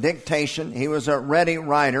took dictation, he was a ready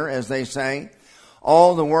writer, as they say,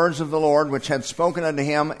 all the words of the Lord which had spoken unto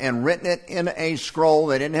him and written it in a scroll.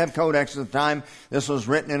 They didn't have codex at the time. This was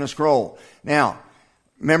written in a scroll. Now,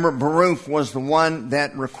 remember, Baruch was the one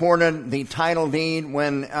that recorded the title deed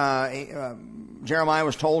when Jeremiah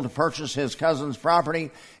was told to purchase his cousin's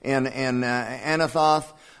property in Anathoth.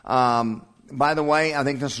 By the way, I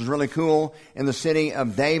think this is really cool. In the city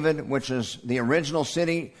of David, which is the original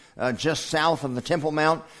city just south of the Temple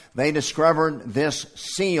Mount, they discovered this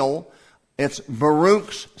seal. It's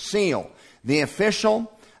Baruch's seal. The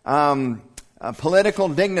official political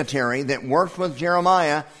dignitary that worked with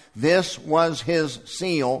Jeremiah, this was his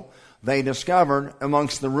seal. They discovered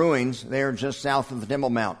amongst the ruins there just south of the Temple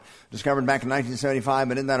Mount. Discovered back in 1975,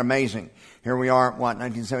 but isn't that amazing? Here we are,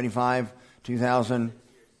 1975, 2000,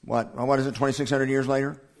 what is it, 2,600 years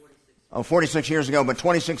later? 46 years ago, but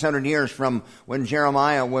 2,600 years from when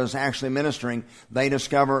Jeremiah was actually ministering, they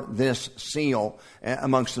discover this seal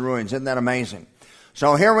amongst the ruins. Isn't that amazing?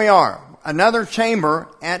 So here we are, another chamber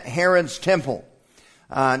at Herod's temple.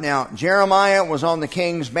 Now, Jeremiah was on the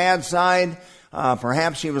king's bad side.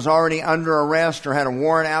 Perhaps he was already under arrest or had a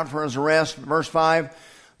warrant out for his arrest. Verse 5,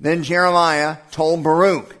 then Jeremiah told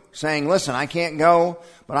Baruch, saying, listen, I can't go,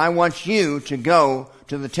 but I want you to go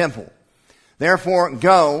to the temple. Therefore,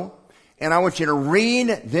 go, and I want you to read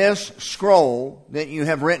this scroll that you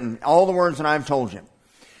have written, all the words that I've told you.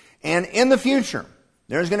 And in the future,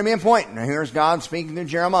 there's going to be a point. Now, here's God speaking to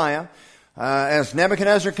Jeremiah. As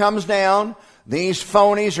Nebuchadnezzar comes down, these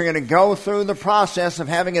phonies are going to go through the process of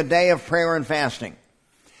having a day of prayer and fasting.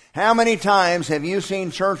 How many times have you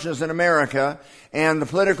seen churches in America and the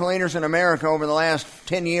political leaders in America over the last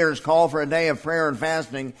 10 years call for a day of prayer and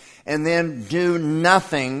fasting and then do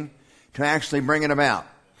nothing to actually bring it about?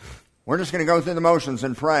 We're just going to go through the motions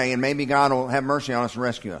and pray, and maybe God will have mercy on us and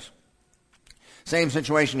rescue us. Same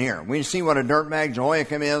situation here. We see what a dirtbag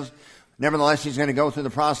Jehoiakim is. Nevertheless, he's going to go through the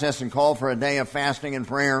process and call for a day of fasting and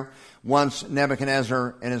prayer once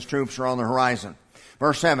Nebuchadnezzar and his troops are on the horizon.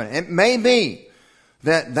 Verse 7, it may be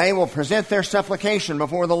that they will present their supplication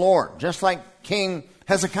before the Lord, just like King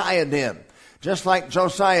Hezekiah did, just like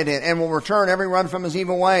Josiah did, and will return every one from his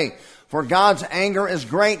evil way. For God's anger is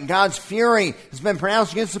great. God's fury has been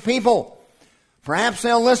pronounced against the people. Perhaps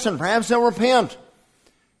they'll listen. Perhaps they'll repent.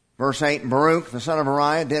 Verse 8, Baruch, the son of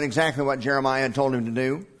Uriah, did exactly what Jeremiah had told him to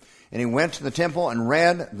do. And he went to the temple and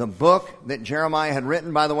read the book that Jeremiah had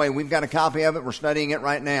written. By the way, we've got a copy of it. We're studying it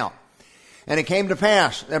right now. And it came to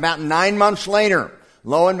pass that about 9 months later,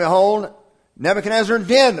 lo and behold, Nebuchadnezzar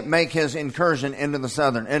did make his incursion into the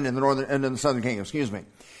southern kingdom,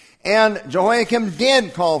 And Jehoiakim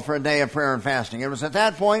did call for a day of prayer and fasting. It was at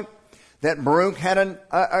that point that Baruch had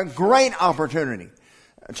a great opportunity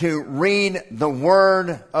to read the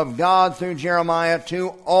word of God through Jeremiah to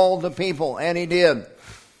all the people, and he did.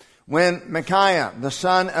 When Micaiah, the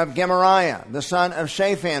son of Gemariah, the son of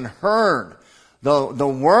Shaphan, heard the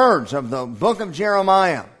words of the book of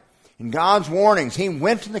Jeremiah and God's warnings, he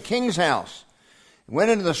went to the king's house, went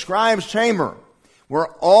into the scribe's chamber, where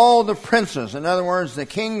all the princes, in other words, the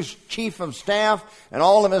king's chief of staff and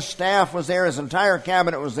all of his staff was there, his entire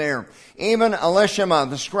cabinet was there. Even Elishama,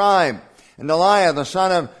 the scribe, and Eliah, the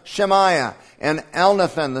son of Shemaiah, and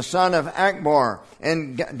Elnathan, the son of Akbar.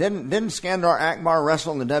 And didn't Skandar Akbar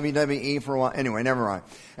wrestle in the WWE for a while? Anyway, never mind.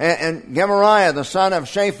 And Gemariah, the son of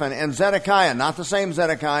Shaphan, and Zedekiah, not the same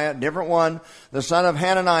Zedekiah, different one, the son of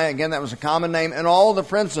Hananiah, again, that was a common name, and all the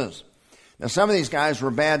princes. Now, some of these guys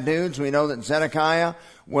were bad dudes. We know that Zedekiah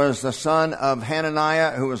was the son of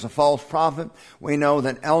Hananiah, who was a false prophet. We know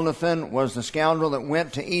that Elnathan was the scoundrel that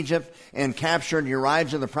went to Egypt and captured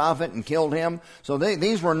Urijah the prophet and killed him. So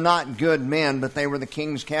these were not good men, but they were the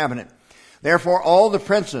king's cabinet. Therefore, all the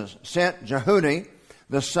princes sent Jehudi,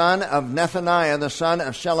 the son of Nethaniah, the son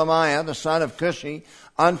of Shelemiah, the son of Cushi,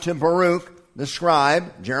 unto Baruch, the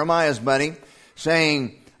scribe, Jeremiah's buddy,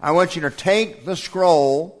 saying, I want you to take the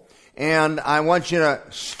scroll and I want you to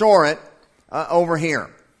store it over here.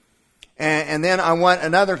 And then I want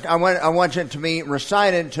it to be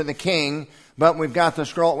recited to the king, but we've got the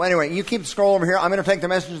scroll. Well, anyway, you keep the scroll over here. I'm going to take the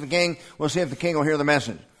message to the king. We'll see if the king will hear the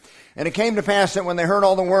message. And it came to pass that when they heard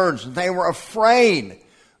all the words, they were afraid,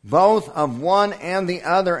 both of one and the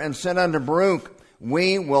other, and said unto Baruch,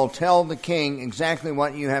 we will tell the king exactly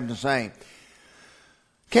what you have to say.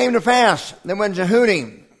 Came to pass that when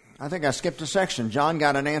Jehudi, I think I skipped a section. John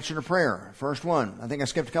got an answer to prayer. First one. I think I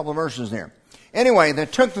skipped a couple of verses there. Anyway, they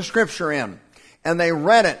took the scripture in and they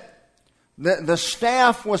read it. The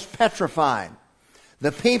staff was petrified.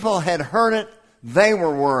 The people had heard it. They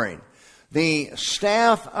were worried. The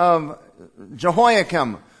staff of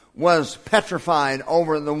Jehoiakim was petrified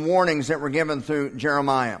over the warnings that were given through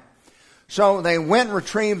Jeremiah. So they went and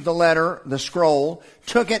retrieved the letter, the scroll,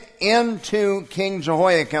 took it into King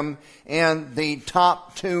Jehoiakim and the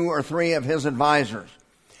top 2 or 3 of his advisors.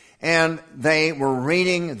 And they were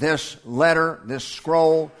reading this letter, this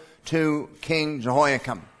scroll, to King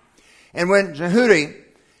Jehoiakim. And when Jehudi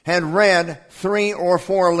had read 3 or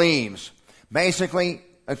 4 leaves, basically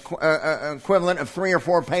equivalent of 3 or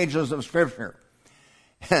 4 pages of scripture,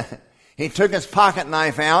 he took his pocket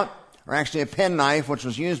knife out, or actually a penknife, which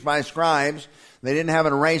was used by scribes. They didn't have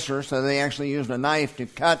an eraser, so they actually used a knife to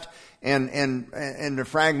cut into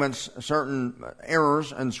fragments certain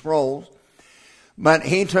errors and scrolls. But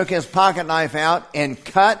he took his pocket knife out and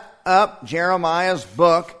cut up Jeremiah's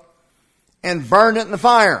book and burned it in the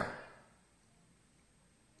fire.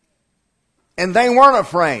 And they weren't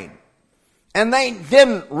afraid. And they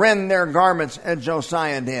didn't rend their garments as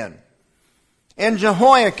Josiah did. And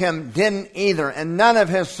Jehoiakim didn't either, and none of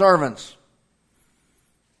his servants.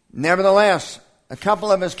 Nevertheless, a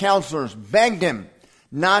couple of his counselors begged him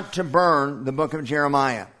not to burn the book of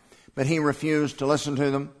Jeremiah, but he refused to listen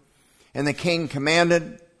to them. And the king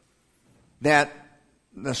commanded that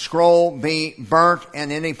the scroll be burnt, and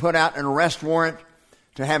then he put out an arrest warrant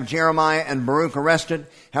to have Jeremiah and Baruch arrested.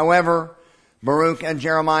 However, Baruch and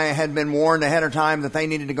Jeremiah had been warned ahead of time that they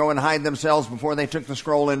needed to go and hide themselves before they took the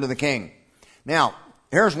scroll into the king. Now,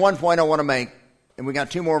 here's one point I want to make, and we got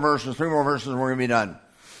 3 more verses, and we're going to be done.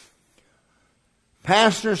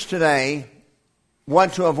 Pastors today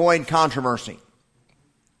want to avoid controversy.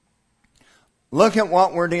 Look at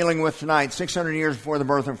what we're dealing with tonight, 600 years before the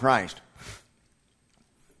birth of Christ.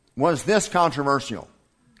 Was this controversial?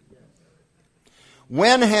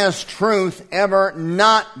 When has truth ever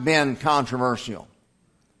not been controversial?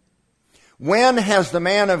 When has the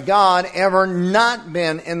man of God ever not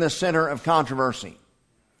been in the center of controversy?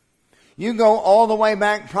 You go all the way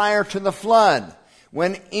back prior to the flood,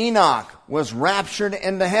 when Enoch was raptured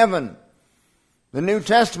into heaven. The New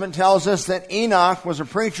Testament tells us that Enoch was a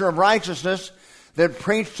preacher of righteousness that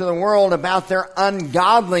preached to the world about their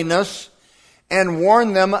ungodliness and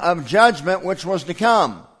warned them of judgment which was to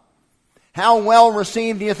come. How well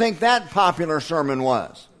received do you think that popular sermon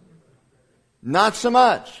was? Not so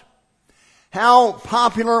much. How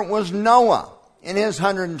popular was Noah in his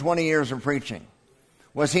 120 years of preaching?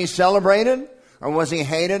 Was he celebrated or was he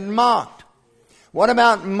hated and mocked? What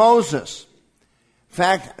about Moses? In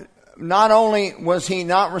fact, not only was he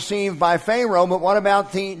not received by Pharaoh, but what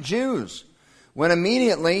about the Jews? When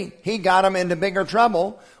immediately he got them into bigger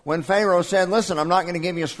trouble when Pharaoh said, listen, I'm not going to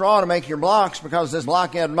give you a straw to make your blocks because this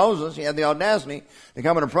blockhead Moses, he had the audacity to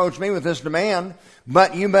come and approach me with this demand,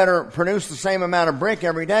 but you better produce the same amount of brick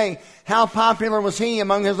every day. How popular was he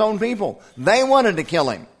among his own people? They wanted to kill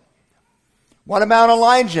him. What about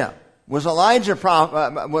Elijah? Was Elijah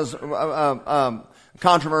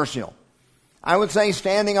controversial? I would say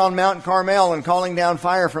standing on Mount Carmel and calling down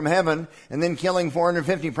fire from heaven and then killing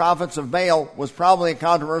 450 prophets of Baal was probably a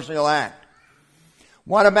controversial act.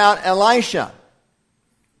 What about Elisha?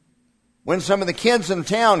 When some of the kids in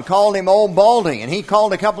town called him Old Baldy and he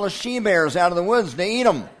called a couple of she-bears out of the woods to eat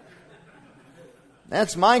them.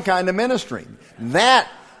 That's my kind of ministry. That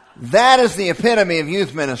is the epitome of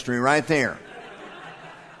youth ministry right there.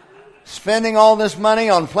 Spending all this money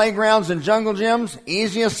on playgrounds and jungle gyms,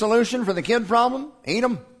 easiest solution for the kid problem? Eat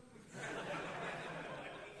them.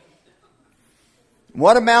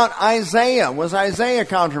 What about Isaiah? Was Isaiah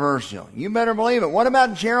controversial? You better believe it. What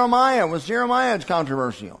about Jeremiah? Was Jeremiah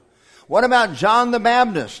controversial? What about John the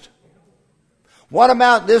Baptist? What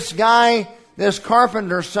about this guy, this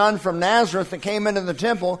carpenter's son from Nazareth that came into the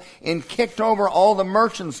temple and kicked over all the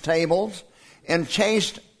merchants' tables and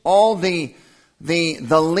chased all the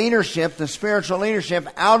leadership, the spiritual leadership,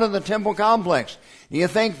 out of the temple complex? Do you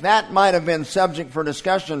think that might have been subject for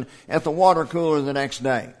discussion at the water cooler the next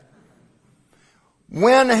day?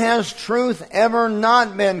 When has truth ever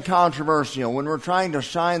not been controversial when we're trying to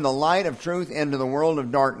shine the light of truth into the world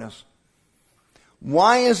of darkness?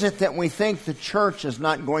 Why is it that we think the church is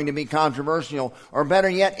not going to be controversial, or better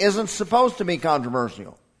yet, isn't supposed to be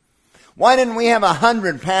controversial? Why didn't we have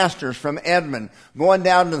 100 pastors from Edmond going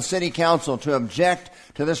down to the city council to object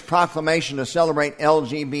to this proclamation to celebrate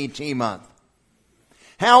LGBT month?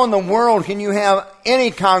 How in the world can you have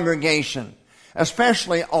any congregation,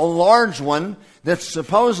 especially a large one that's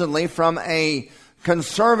supposedly from a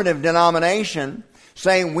conservative denomination,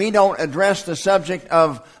 say we don't address the subject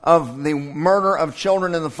of the murder of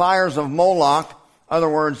children in the fires of Moloch, in other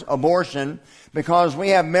words, abortion, because we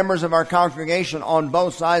have members of our congregation on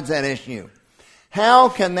both sides of that issue? How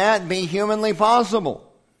can that be humanly possible?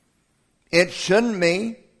 It shouldn't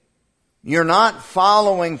be. You're not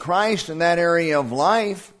following Christ in that area of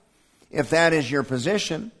life if that is your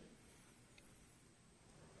position.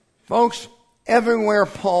 Folks, everywhere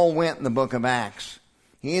Paul went in the book of Acts,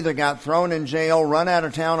 he either got thrown in jail, run out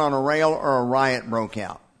of town on a rail, or a riot broke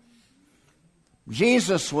out.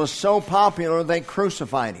 Jesus was so popular they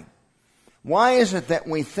crucified him. Why is it that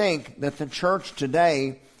we think that the church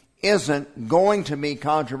today isn't going to be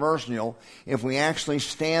controversial if we actually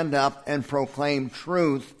stand up and proclaim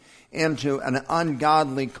truth into an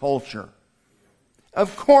ungodly culture?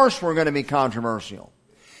 Of course we're going to be controversial.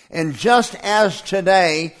 And just as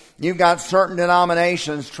today you've got certain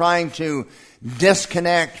denominations trying to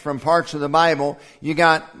disconnect from parts of the Bible, you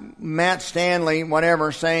got Matt Stanley,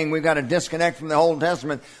 whatever, saying we've got to disconnect from the Old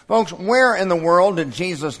Testament. Folks, where in the world did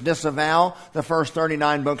Jesus disavow the first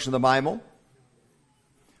 39 books of the Bible?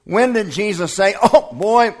 When did Jesus say, oh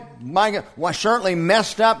boy, my God, well, certainly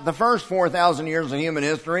messed up the first 4,000 years of human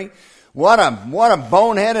history. What a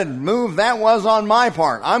boneheaded move that was on my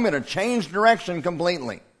part. I'm going to change direction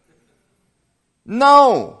completely.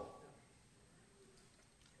 No.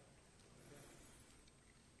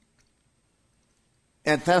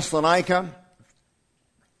 At Thessalonica,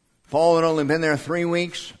 Paul had only been there 3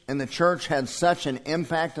 weeks, and the church had such an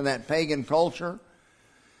impact on that pagan culture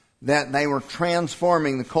that they were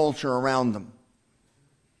transforming the culture around them.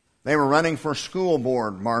 They were running for school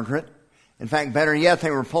board, Margaret. In fact, better yet,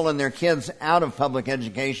 they were pulling their kids out of public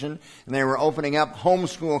education, and they were opening up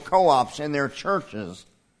homeschool co-ops in their churches.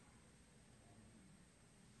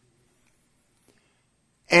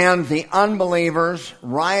 And the unbelievers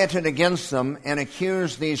rioted against them and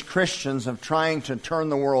accused these Christians of trying to turn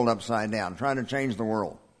the world upside down, trying to change the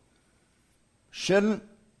world. Shouldn't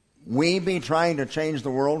we be trying to change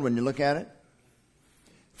the world when you look at it?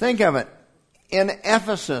 Think of it. In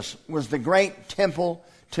Ephesus was the great temple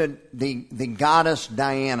to the goddess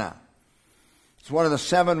Diana. It's one of the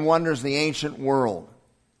 7 wonders of the ancient world.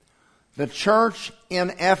 The church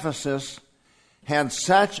in Ephesus had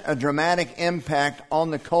such a dramatic impact on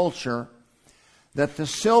the culture that the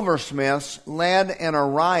silversmiths led in a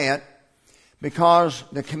riot because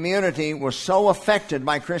the community was so affected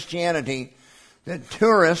by Christianity that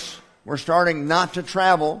tourists were starting not to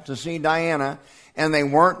travel to see Diana, and they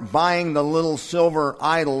weren't buying the little silver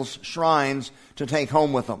idols, shrines, to take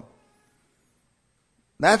home with them.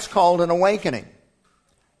 That's called an awakening.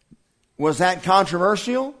 Was that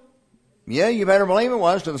controversial? Yeah, you better believe it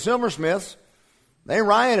was to the silversmiths. They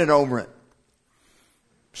rioted over it.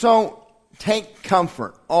 So take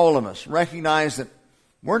comfort, all of us. Recognize that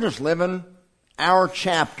we're just living our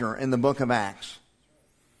chapter in the book of Acts.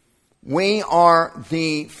 We are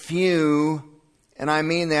the few, and I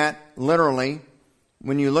mean that literally.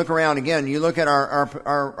 When you look around again, you look at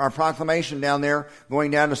our proclamation down there,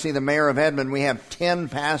 going down to see the mayor of Edmond. We have 10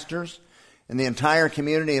 pastors in the entire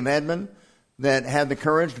community of Edmond that had the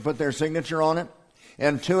courage to put their signature on it.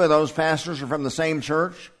 And 2 of those pastors are from the same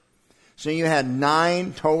church. So you had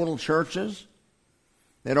 9 total churches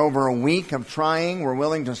that over a week of trying were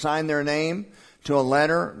willing to sign their name to a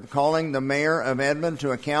letter calling the mayor of Edmond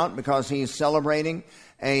to account because he's celebrating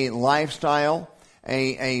a lifestyle,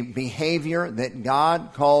 a behavior that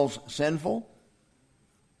God calls sinful.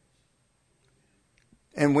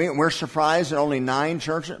 And we're surprised that only 9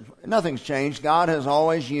 churches. Nothing's changed. God has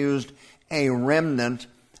always used a remnant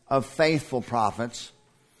of faithful prophets.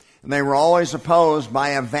 And they were always opposed by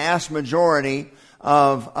a vast majority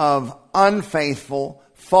of unfaithful,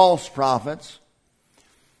 false prophets.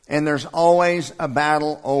 And there's always a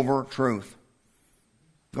battle over truth.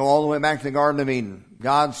 Go all the way back to the Garden of Eden.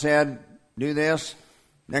 God said, do this.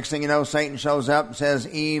 Next thing you know, Satan shows up and says,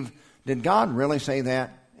 Eve, did God really say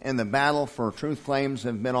that? And the battle for truth claims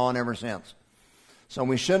have been on ever since. So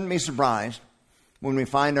we shouldn't be surprised when we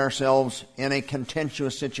find ourselves in a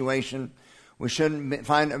contentious situation. We shouldn't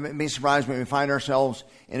be surprised when we find ourselves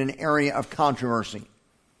in an area of controversy.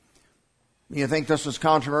 You think this was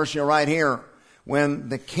controversial right here when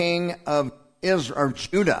the king of Israel, or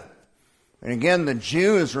Judah, and again, the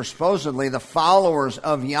Jews were supposedly the followers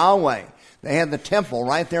of Yahweh. They had the temple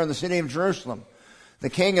right there in the city of Jerusalem. The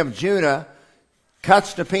king of Judah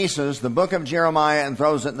cuts to pieces the book of Jeremiah and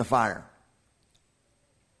throws it in the fire.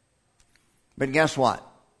 But guess what?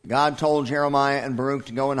 God told Jeremiah and Baruch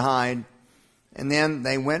to go and hide. And then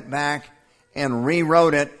they went back and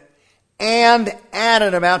rewrote it and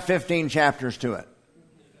added about 15 chapters to it.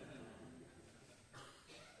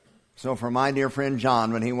 So for my dear friend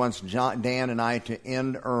John, when he wants Dan and I to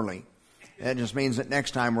end early, that just means that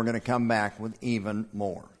next time we're going to come back with even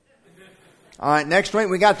more. All right, next week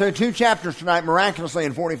we got through 2 chapters tonight, miraculously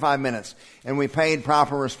in 45 minutes. And we paid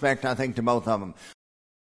proper respect, I think, to both of them.